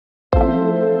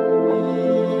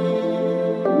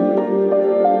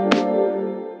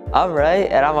I'm Ray,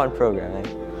 and I'm on programming.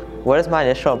 What is my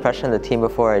initial impression of the team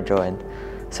before I joined?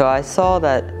 So I saw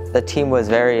that the team was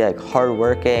very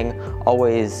hardworking,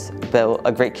 always built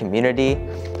a great community.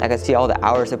 I could see all the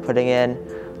hours they're putting in.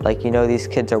 These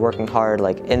kids are working hard,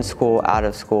 in school, out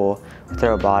of school, with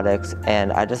their robotics,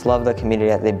 and I just love the community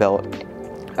that they built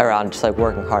around just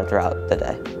working hard throughout the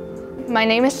day. My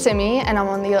name is Simi, and I'm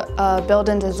on the Build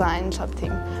and Design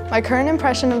sub-team. My current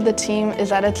impression of the team is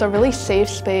that it's a really safe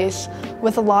space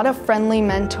with a lot of friendly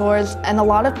mentors and a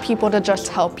lot of people to just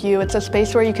help you. It's a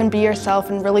space where you can be yourself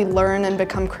and really learn and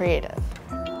become creative.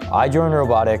 I joined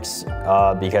robotics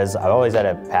because I've always had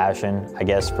a passion, I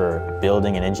guess, for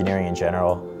building and engineering in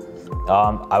general.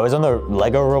 I was on the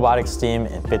Lego robotics team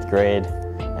in 5th grade,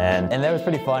 and that was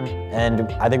pretty fun, and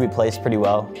I think we placed pretty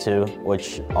well too,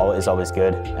 which is always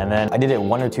good. And then I did it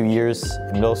 1 or 2 years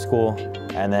in middle school,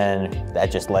 and then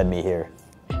that just led me here.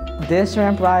 This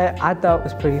ramp ride I thought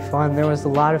was pretty fun. There was a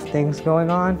lot of things going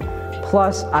on.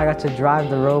 Plus, I got to drive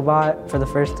the robot for the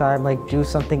first time, do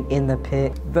something in the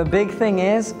pit. The big thing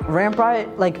is, ramp ride,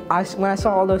 when I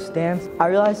saw all those stands, I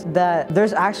realized that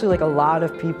there's actually a lot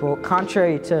of people,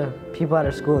 contrary to people at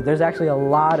our school, there's actually a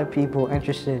lot of people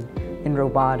interested in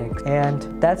robotics,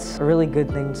 and that's a really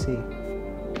good thing to see.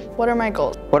 What are my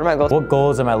goals? What are my goals? What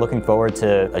goals am I looking forward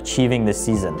to achieving this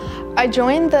season? I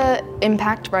joined the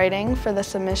impact writing for the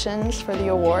submissions for the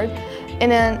award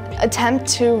in an attempt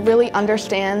to really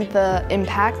understand the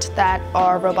impact that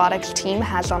our robotics team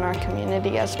has on our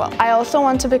community as well. I also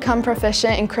want to become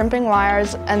proficient in crimping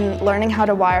wires and learning how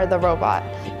to wire the robot.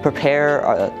 Prepare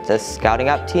the scouting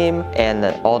app team and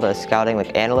all the scouting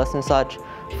analysts and such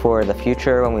for the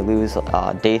future when we lose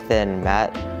Dathan and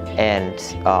Matt.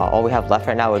 And all we have left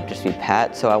right now would just be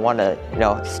Pat. So I want to,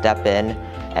 step in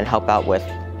and help out with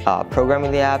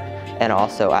programming the app, and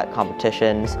also at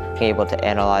competitions, being able to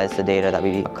analyze the data that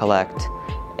we collect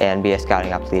and be a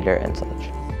scouting app leader and such.